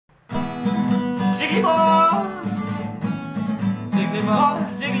Jiggly balls, jiggly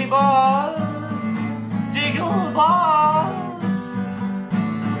balls, jiggly balls, jiggle balls,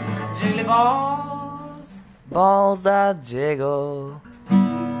 jiggly balls, balls that jiggle.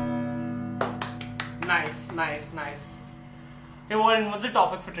 Nice, nice, nice. Hey Warren, what's the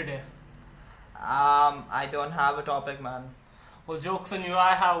topic for today? I don't have a topic, man. Well, joke's on you,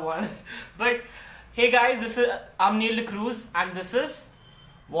 I have one. But hey guys, I'm Neil DeCruz and this is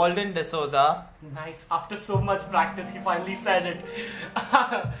Walden D'Souza. nice. After so much practice, he finally said it.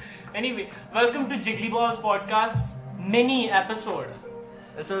 Anyway, welcome to Jiggly Balls Podcast's mini episode.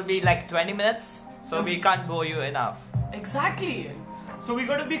 This will be like 20 minutes, so we can't bore you enough. Exactly. So we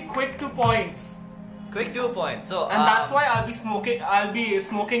got to be quick to points, Quick 2 points. So and that's why I'll be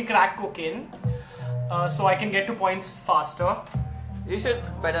smoking crack cocaine, so I can get to points faster. you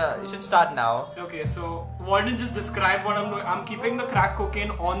should start now. Okay, so Warden just describe what I'm doing. I'm keeping the crack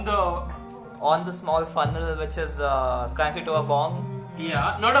cocaine on the small funnel which is connected to a bong.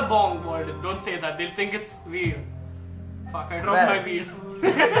 Yeah, not a bong, Warden. Don't say that. They'll think it's weed. Fuck, I dropped my weed.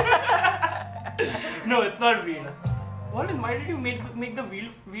 No, it's not weed. Warden, why did you make the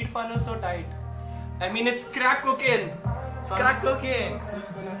weed funnel so tight? I mean, it's crack cocaine. It's crack cocaine.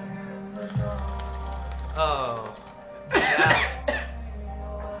 Oh. Yeah.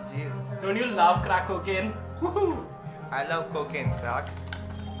 Jesus. Don't you love crack cocaine? Woohoo! I love cocaine crack.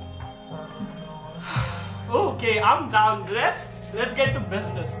 Okay, I'm down. Let's get to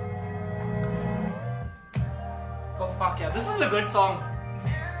business. Oh fuck yeah, this is a good song.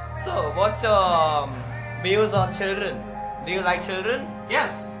 So, what's your views on children? Do you like children?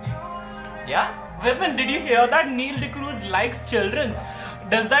 Yes. Yeah? Vipin, did you hear that Neil DeCruz likes children?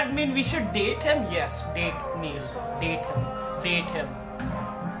 Does that mean we should date him? Yes, date Neil. Date him. Date him.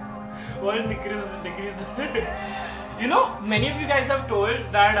 Well, DeCruz. You know, many of you guys have told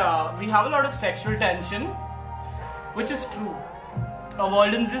that we have a lot of sexual tension, which is true.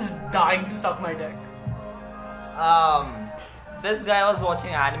 Walden's just dying to suck my dick. This guy was watching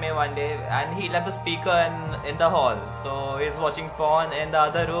anime one day and he left the speaker in the hall. So he was watching porn in the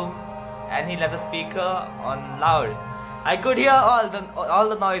other room and he left the speaker on loud. I could hear all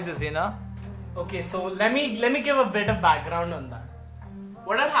the noises, you know. Okay, so let me give a bit of background on that.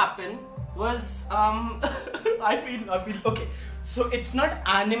 What had happened was I feel okay. So it's not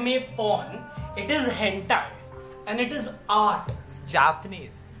anime porn, it is hentai and it is art. It's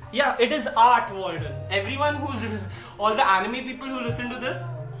Japanese. Yeah, it is art, Walden. Everyone all the anime people who listen to this,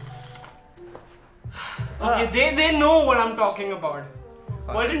 okay, they know what I'm talking about.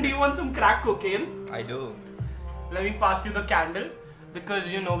 Walden, do you want some crack cocaine? I do. Let me pass you the candle,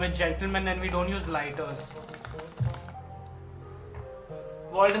 because you know we're gentlemen and we don't use lighters.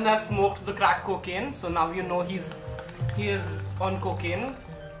 Walden has smoked the crack cocaine, so now you know he is on cocaine.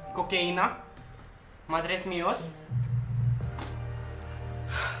 Cocaina. Madres míos.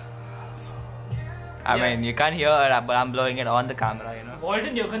 I mean, you can't hear it, but I'm blowing it on the camera, you know.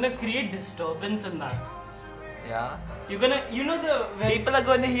 Walden, you're gonna create disturbance in that. Yeah. People are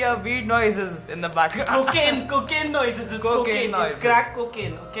going to hear weed noises in the background. cocaine noises. It's cocaine noises. It's crack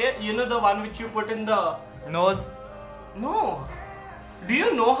cocaine. Okay, you know the one which you put in the nose. No. Do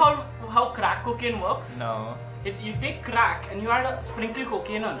you know how crack cocaine works? No. If you take crack and you add a sprinkle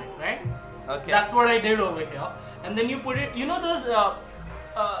cocaine on it, right? Okay. That's what I did over here. And then you put it. You know those.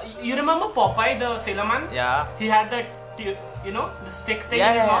 You remember Popeye the Sailor Man? Yeah. He had that. The stick thing.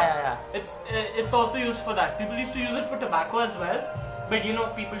 Yeah. It's also used for that. People used to use it for tobacco as well, but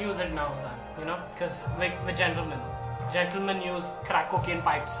people use it now. Because we're gentlemen. Gentlemen use crack cocaine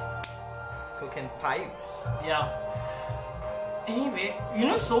pipes. Cocaine pipes. Yeah. Anyway,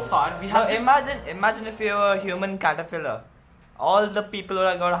 so far we have. Imagine if you were a human caterpillar. All the people would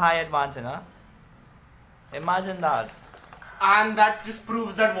have got high at once, you know. Imagine that. And that just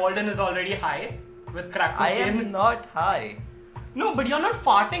proves that Walden is already high with crack cocaine. I am not high. No, but you're not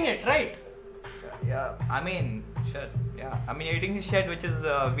farting it, right? Yeah, I mean, shit. Yeah, I mean, you're eating shit, which is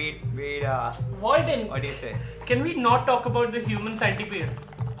weed. Walden. What do you say? Can we not talk about the human centipede?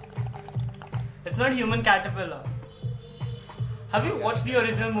 It's not human caterpillar. Have you watched the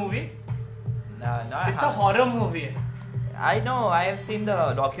original movie? No, it's a horror movie. I know. I have seen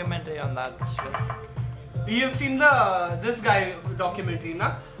the documentary on that shit. You've seen this guy documentary,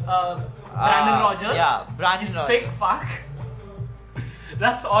 na? Brandon Rogers. Yeah, Brandon He's Rogers. Sick fuck.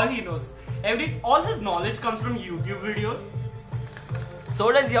 That's all he knows. All his knowledge comes from YouTube videos.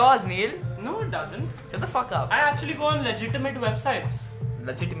 So does yours, Neil. No, it doesn't. Shut the fuck up. I actually go on legitimate websites.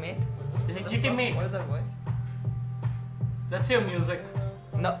 Legitimate? Legitimate. What is that voice? That's your music.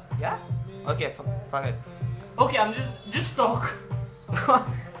 No. Yeah? Okay, fuck it. Okay, I'm just talk.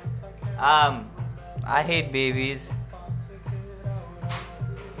 I hate babies.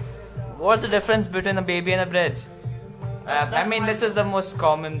 What's the difference between a baby and a bridge? I mean, this is the most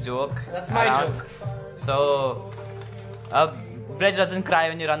common joke. That's my around. joke. So, a bridge doesn't cry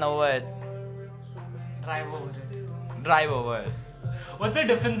when you run over it. Drive over it. Drive over it. What's the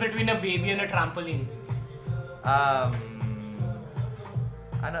difference between a baby and a trampoline? I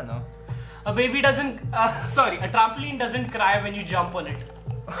don't know. A baby doesn't. Sorry, a trampoline doesn't cry when you jump on it.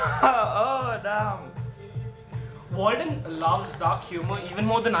 Oh, damn. Walden loves dark humor even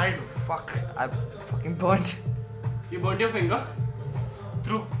more than I do. Fuck, I fucking burnt. You burnt your finger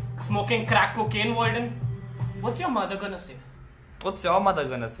through smoking crack cocaine, Walden. What's your mother gonna say? What's your mother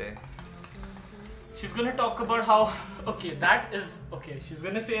gonna say? She's gonna talk about how. Okay, that is okay. She's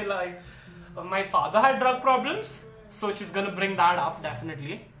gonna say like, my father had drug problems, so she's gonna bring that up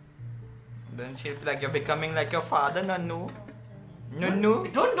definitely. Then she'll be like, you're becoming like your father, Nannu.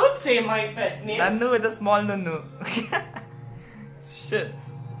 Nunnu. Don't say my pet name. Nannu with a small Nunnu. Shit.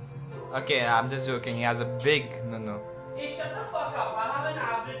 Okay, I'm just joking. He has a big Nunnu. Hey, shut the fuck up. I have an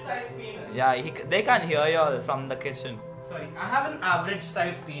average size penis. Yeah, they can't hear you from the kitchen. Sorry, I have an average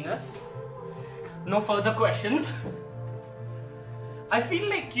size penis. No further questions. I feel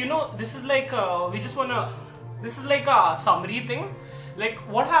like, this is like, this is like a summary thing. Like,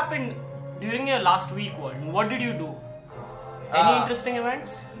 what happened during your last week, Warden? What did you do? Any interesting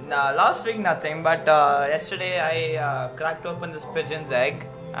events? No, last week nothing, but yesterday I cracked open this pigeon's egg.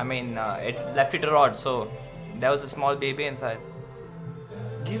 I mean, it left it rot, so there was a small baby inside.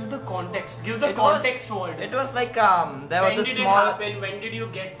 Give the context. Give the context, Warden. It was like, there was a small... When did it happen? When did you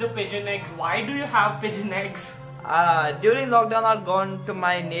get the pigeon eggs? Why do you have pigeon eggs? During lockdown, I'd gone to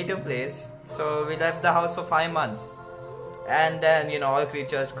my native place, so we left the house for 5 months. And then, all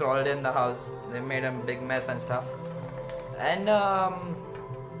creatures crawled in the house. They made a big mess and stuff. And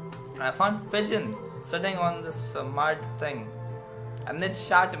I found pigeon sitting on this mud thing. And it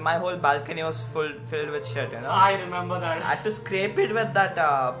shut. My whole balcony was filled with shit, I remember that. I had to scrape it with that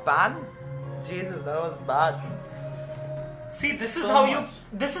pan. Jesus, that was bad. See, this is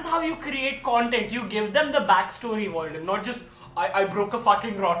how you create content. You give them the backstory, Walden, not just I broke a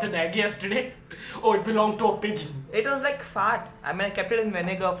fucking rotten egg yesterday. Oh, it belonged to a pigeon. It was like fat. I mean, I kept it in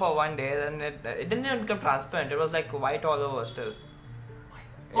vinegar for 1 day, and it didn't even become transparent. It was like white all over still.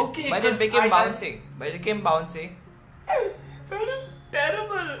 Okay, but it became bouncy. But it became bouncy. That is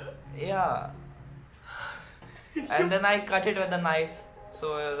terrible. Yeah. And then I cut it with a knife,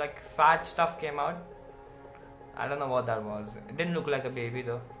 so like fat stuff came out. I don't know what that was. It didn't look like a baby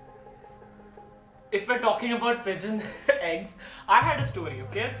though. If we're talking about pigeon eggs, I had a story,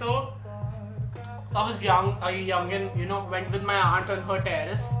 okay? So, I was young and, went with my aunt on her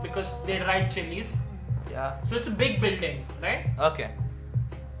terrace because they dried chilies. Yeah. So, it's a big building, right? Okay.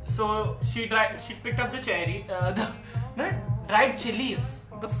 So, she picked up the dried chilies.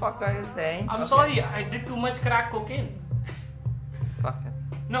 What the fuck are you saying? I'm sorry, I did too much crack cocaine. Fuck it.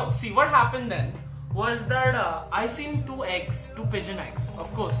 No, see, what happened then was that I seen 2 pigeon eggs, of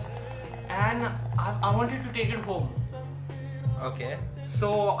course. And I wanted to take it home. Okay.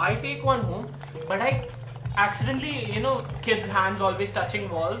 So I take one home, but I accidentally, kids' hands always touching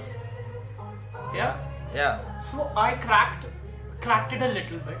walls. Yeah. Yeah. So I cracked it a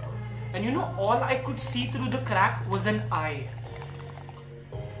little bit, and all I could see through the crack was an eye.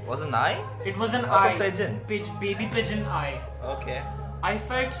 Was an eye? It was an of eye. A pigeon. Baby pigeon eye. Okay. I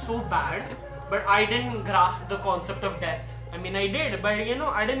felt so bad, but I didn't grasp the concept of death. I mean, I did, but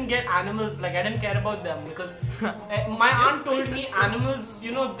I didn't get animals, like I didn't care about them because my aunt told me animals,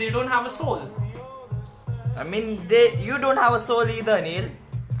 they don't have a soul. I mean, you don't have a soul either, Neil.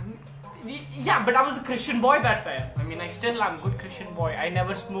 Yeah, but I was a Christian boy that time. I mean, I still am a good Christian boy. I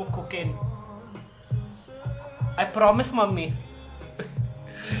never smoke cocaine. I promise, mummy.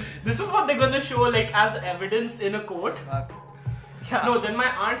 This is what they're gonna show like as evidence in a court. Yeah. No, then my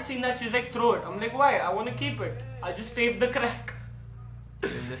aunt seen that, she's like, throw it. I'm like, why? I want to keep it. I just tape the crack. You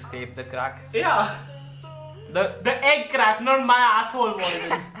just tape the crack? Yeah. The egg crack, not my asshole,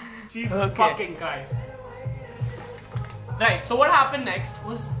 Walden. Jesus fucking Christ. Right, so what happened next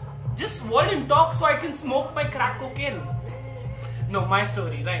was just Walden talk so I can smoke my crack cocaine. No, my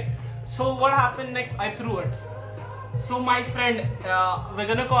story, right? So what happened next? I threw it. So my friend, we're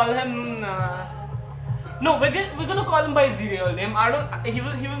gonna call him... No, we're gonna call him by his real name. He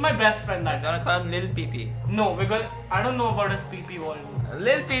was my best friend that We're gonna call him Lil Pee. No, I don't know about his PP Walden.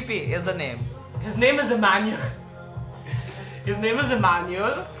 Lil Pee is the name. His name is Emmanuel. His name is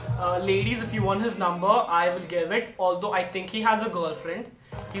Emmanuel. Ladies, if you want his number, I will give it. Although I think he has a girlfriend.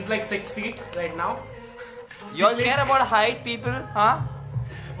 He's like 6 feet right now. You all care about height, people, huh?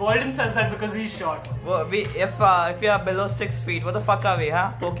 Walden says that because he's short. Well, if you are below 6 feet, what the fuck are we,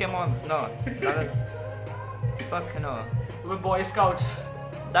 huh? Pokemons? No, that is fuck no. We're Boy Scouts.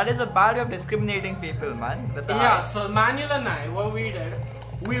 That is a bad way of discriminating people, man. With the Yeah. So Manuel and I, what we did,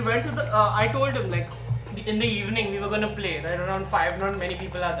 we went to the. I told him like in the evening we were gonna play right around 5. Not many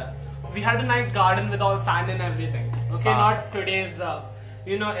people are there. We had a nice garden with all sand and everything. Okay, Sand. not today's.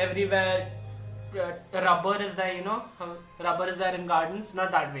 Everywhere rubber is there. Rubber is there in gardens.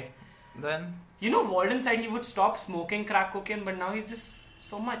 Not that way. Then, Walden said he would stop smoking crack cocaine, but now he's just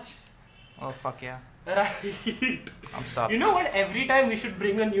so much. oh fuck yeah, Right. I'm stopped. You know what? Every time we should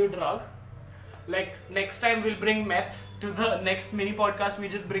bring a new drug. Like next time we'll bring meth to the next mini podcast. We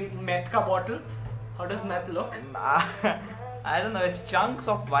just bring meth ka bottle. How does meth look? I don't know. It's chunks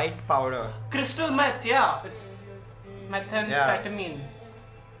of white powder. Crystal meth, yeah. It's methamphetamine.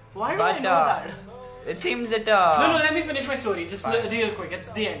 Why do I But know that? it seems that No, let me finish my story. Just Fine. real quick.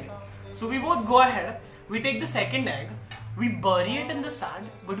 It's the end. So we both go ahead. We take the second egg. We bury it in the sand,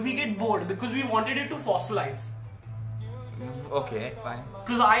 but we get bored because we wanted it to fossilize. Okay, fine.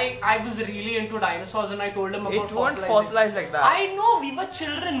 Because I was really into dinosaurs and I told him about It won't fossilizing. fossilize like that. I know, we were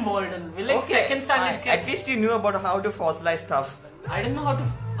children, Walden. We're like second standard fine. kids. At least you knew about how to fossilize stuff. I didn't know how to.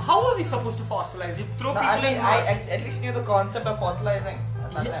 How are we supposed to fossilize? You throw No, people I mean, in I Mars. at least knew the concept of fossilizing.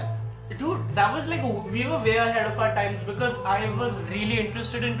 At that Yeah. time. Dude, that was like we were way ahead of our times because I was really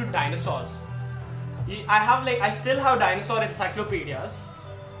interested into dinosaurs. I still have dinosaur encyclopedias.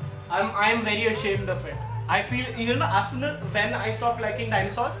 I'm very ashamed of it. I feel as soon as when I stopped liking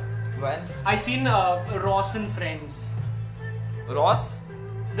dinosaurs, When? I seen Ross and Friends, Ross?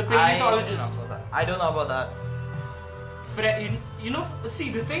 the paleontologist. I don't know about that. See,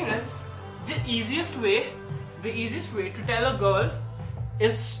 the thing is, the easiest way to tell a girl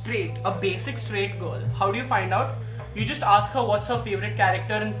is straight, a basic straight girl. How do you find out? You just ask her what's her favorite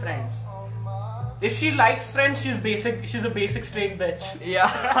character in Friends. If she likes Friends, she's a basic straight bitch.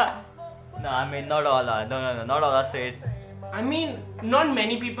 Yeah. No, I mean, not all are. No, not all are straight. I mean, not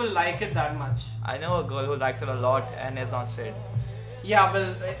many people like it that much. I know a girl who likes it a lot and is not straight. Yeah,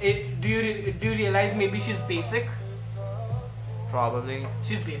 well, do you realize maybe she's basic? Probably.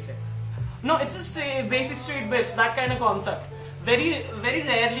 She's basic. No, it's a basic straight bitch, that kind of concept. Very, very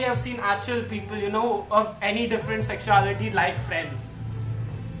rarely I've seen actual people, of any different sexuality like Friends.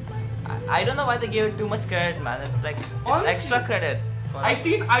 I don't know why they gave it too much credit, man. It's like, it's Honestly, extra credit. I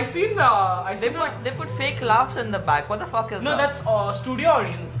seen. They put fake laughs in the back. What the fuck is No, that? that's studio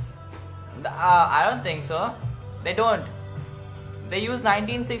audience. I don't think so. They don't. They use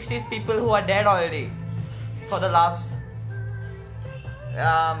 1960s people who are dead already for the laughs.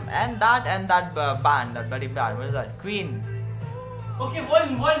 And that band, that bloody band. What is that? Queen. Okay,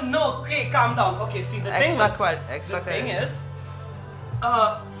 one. No, okay, calm down. Okay, see the thing is,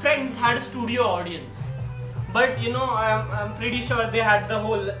 Friends had a studio audience. But I'm pretty sure they had the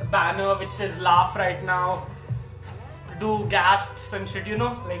whole banner which says laugh right now, do gasps and shit,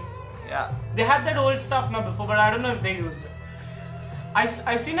 like Yeah. they had that old stuff now before, but I don't know if they used it. I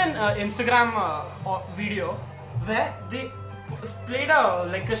seen an Instagram video where they played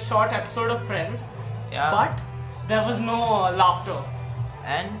a short episode of Friends, Yeah. but there was no laughter,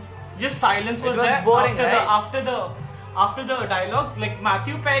 And just silence was, was there boring, after the dialogues. Like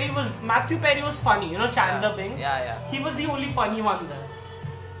Matthew Perry was funny, Chandler Bing. Yeah. He was the only funny one there.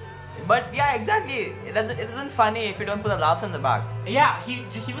 But yeah, exactly. It isn't funny if you don't put the laughs in the back. Yeah,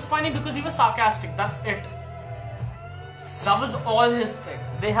 he was funny because he was sarcastic. That's it. That was all his thing.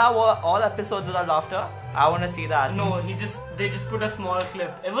 They have all episodes without laughter. I want to see that. No, they just put a small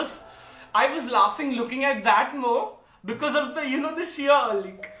clip. I was laughing looking at that more because of the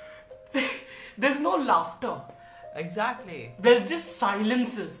sheer there's no laughter. Exactly. There's just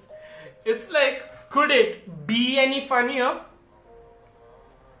silences. It's like, could it be any funnier?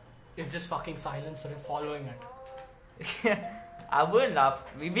 It's just fucking silence following it. I wouldn't laugh.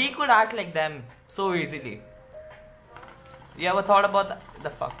 We could act like them so easily. You ever thought about the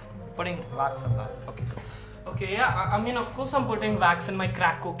fuck? Putting wax on that. Okay. Okay, yeah, I mean, of course I'm putting wax in my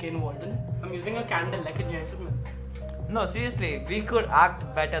crack cocaine, Walden. I'm using a candle like a gentleman. No, seriously, we could act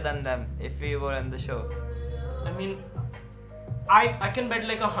better than them if we were in the show. I mean, I can bet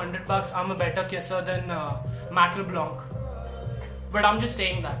like $100 I'm a better kisser than Matt LeBlanc. But I'm just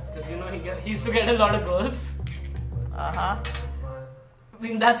saying that because he used to get a lot of girls. Uh-huh. I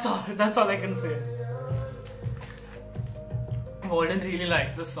mean, that's all I can say. Walden really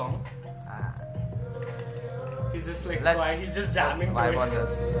likes this song. He's just like quiet. He's just jamming to vibe it. on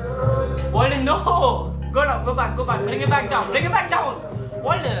this. Walden, no! Go back. Bring it back down.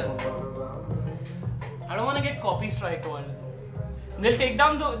 Walden! I don't want to get copy strike, Walden. They'll take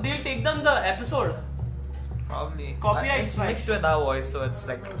down the episode. Probably. Copyright It's strike. mixed with our voice, so it's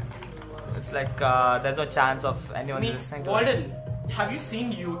like there's no chance of anyone listening to it. Walden, have you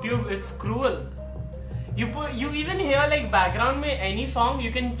seen YouTube? It's cruel. You even hear like background में any song,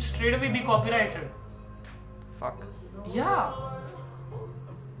 you can straight away be copyrighted. Fuck. Yeah.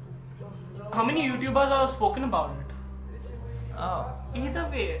 How many YouTubers have spoken about it? Oh. Either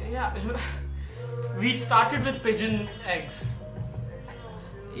way, yeah. We started with pigeon eggs.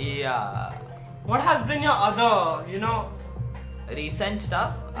 Yeah. What has been your other, Recent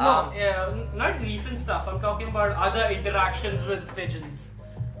stuff? No, not recent stuff. I'm talking about other interactions with pigeons.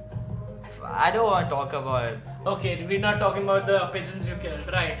 I don't want to talk about it. Okay, we're not talking about the pigeons you killed,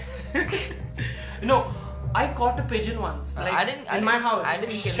 right? No, I caught a pigeon once. In my house. I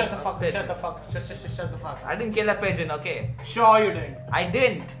didn't kill Shut the fuck. pigeon. Shut the fuck. Shut the fuck. I didn't kill a pigeon, okay? Sure you didn't. I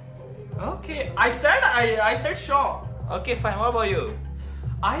didn't. Okay, I said sure. Okay, fine. What about you?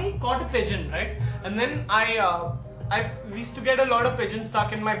 I caught a pigeon, right? And then we used to get a lot of pigeons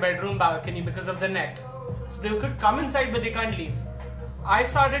stuck in my bedroom balcony because of the net. So they could come inside but they can't leave. I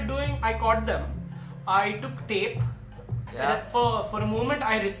caught them. I took tape. Yeah. For a moment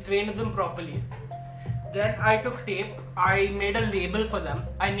I restrained them properly. Then I took tape, I made a label for them.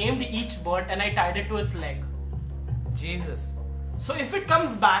 I named each bird and I tied it to its leg. Jesus. So if it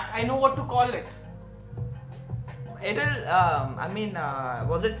comes back, I know what to call it.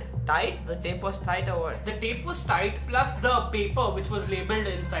 Was it tight? The tape was tight or what? The tape was tight, plus the paper which was labeled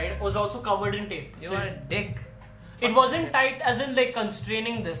inside was also covered in tape. You are a dick. It wasn't tight as in like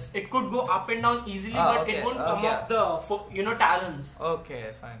constraining this. It could go up and down easily, but it won't come off the talons.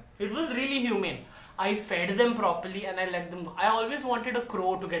 Okay, fine. It was really humane. I fed them properly and I let them go. I always wanted a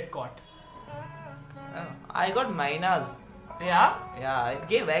crow to get caught. I got mynas. Yeah? Yeah, it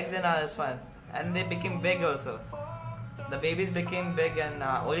gave eggs in this one. And they became big also. The babies became big and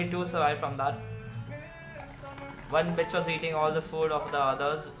only 2 survived from that. One bitch was eating all the food of the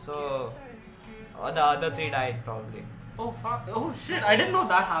others, so the other 3 died probably. Oh fuck. Oh shit, I didn't know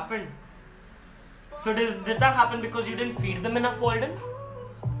that happened. So did that happen because you didn't feed them enough, Walden?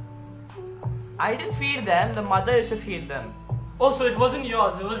 I didn't feed them, the mother used to feed them. Oh, so it wasn't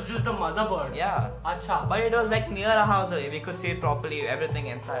yours, it was just the mother bird. Yeah. Acha. But it was like near a house, we could see it properly, everything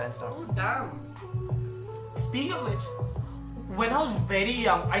inside and stuff. Oh damn. Speaking of which, when I was very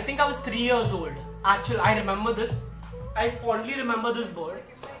young, I think I was 3 years old. Actually, I remember this. I fondly remember this bird.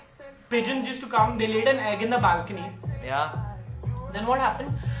 Pigeons used to come, they laid an egg in the balcony. Yeah. Then what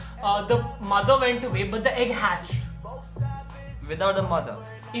happened? The mother went away, but the egg hatched. Without the mother.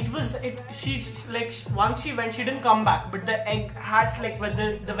 Once she went, she didn't come back, but the egg hatched like when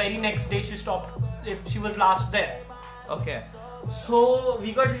the very next day she stopped, if she was last there. Okay. So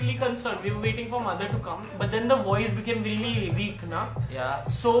we got really concerned. We were waiting for mother to come, but then the voice became really weak, na? Yeah.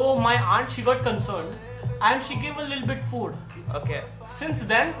 So my aunt, she got concerned and she gave a little bit food. Okay. Since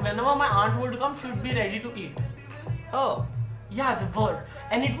then, whenever my aunt would come, she would be ready to eat. Oh. Yeah, the bird.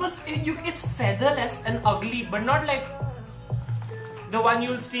 And it's featherless and ugly, but not like the one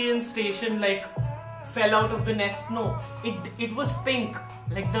you'll see in station like fell out of the nest. No, it was pink,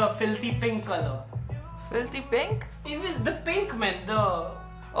 like the filthy pink color. Filthy pink? It was the pink, man.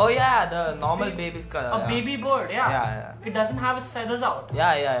 Oh yeah, the normal baby's color. Baby bird, yeah. Yeah. It doesn't have its feathers out.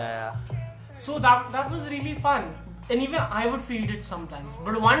 Yeah. So that was really fun. And even I would feed it sometimes.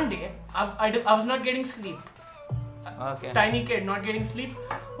 But one day, I was not getting sleep. Okay. Tiny kid, not getting sleep.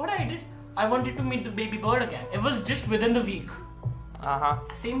 What I did, I wanted to meet the baby bird again. It was just within the week.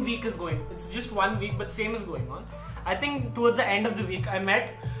 Same week is going. It's just 1 week, but same is going on. I think towards the end of the week, I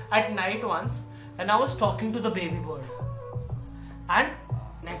met at night once, and I was talking to the baby bird. And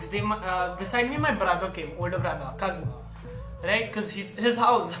next day, beside me, my brother came, older brother, cousin, right? Because his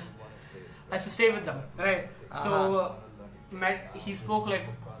house. I used to stay with them, right? So he spoke like,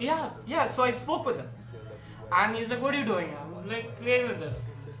 yeah. So I spoke with him, and he's like, "What are you doing?" I'm like, "Playing with this,"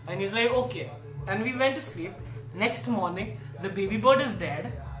 and he's like, "Okay." And we went to sleep. Next morning, the baby bird is dead,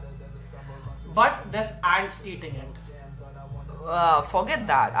 but there's ants eating it. Forget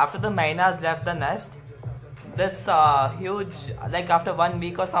that. After the mynas left the nest, this huge, like after 1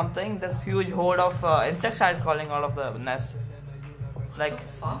 week or something, this huge horde of insects started crawling out of the nest. Like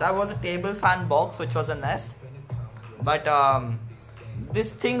that was a table fan box, which was a nest, but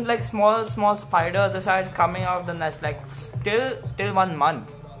these things like small spiders, they started coming out of the nest like till 1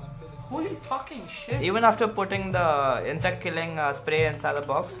 month. Holy fucking shit! Even after putting the insect killing spray inside the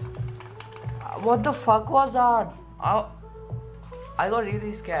box. What the fuck was that? I got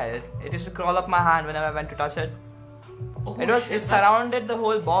really scared. It used to crawl up my hand whenever I went to touch it. Oh, It surrounded the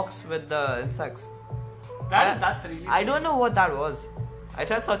whole box with the insects. That's really. I don't know what that was. I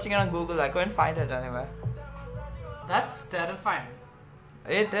tried searching it on Google. I couldn't find it anywhere. That's terrifying.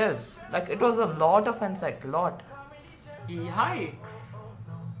 It is. Like, it was a lot of insect. Lot. Yikes.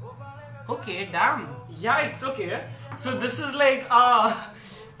 Okay, damn. Yikes, okay. So this is like our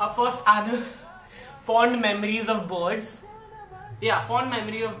first fond memories of birds. Yeah, fond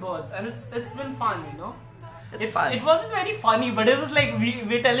memory of birds. And it's been fun, you know. It's fun. It wasn't very funny, but it was like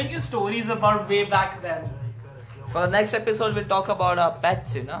we're telling you stories about way back then. For the next episode, we'll talk about our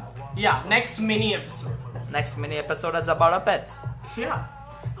pets, you know. Yeah, next mini episode. Next mini episode is about our pets. Yeah.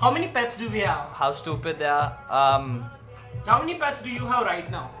 How many pets do we have? How stupid they are. How many pets do you have right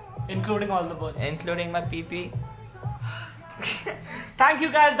now? Including all the birds. Including my pee-pee. Thank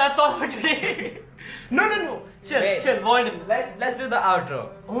you guys, that's all for today. No. Chill, Walden. Let's do the outro.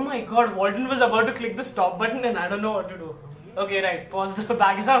 Oh my god, Walden was about to click the stop button and I don't know what to do. Okay, right, pause the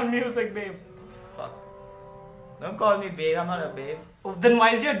background music, babe. Fuck. Don't call me babe, I'm not a babe. Oh, then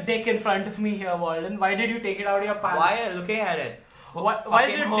why is your dick in front of me here, Walden? Why did you take it out of your pants? Why are you looking at it? Why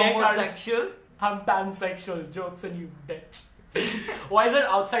is your dick homosexual? I'm pansexual, jokes on you, bitch. Why is it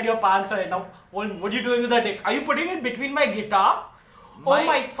outside your pants right now? Walden, what are you doing with that dick? Are you putting it between my guitar? Oh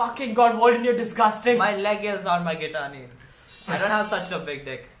my fucking god, Walden, you're disgusting. My leg is not my guitar, Neil. I don't have such a big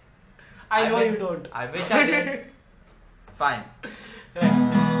dick. I know you don't. I wish I did. Fine.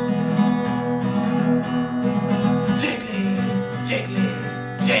 Jiggly.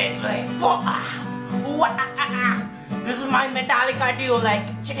 This is my Metallica to you, like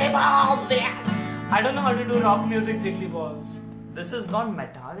jiggly balls. I don't know how to do rock music, jiggly balls. This is not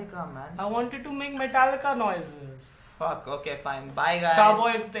Metallica, man. I wanted to make Metallica noises. Fuck, okay, fine. Bye, guys.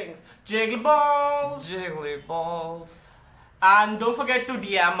 Cowboy things. Jiggly balls. Jiggly balls. And don't forget to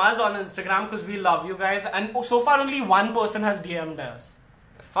DM us on Instagram because we love you guys. And so far only one person has DM'd us.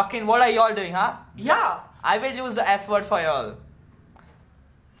 Fucking what are y'all doing, huh? Yeah. I will use the F word for y'all.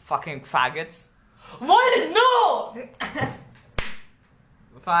 Fucking faggots. What? No!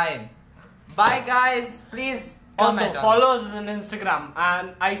 Fine. Bye, guys. Please. Also, follow us on Instagram.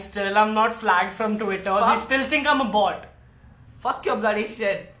 And I still am not flagged from Twitter. Fuck. They still think I'm a bot. Fuck your bloody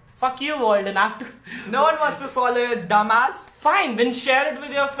shit. Fuck you, Walden. I have to. No one wants to follow you, dumbass. Fine, then share it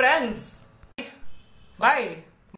with your friends. Bye.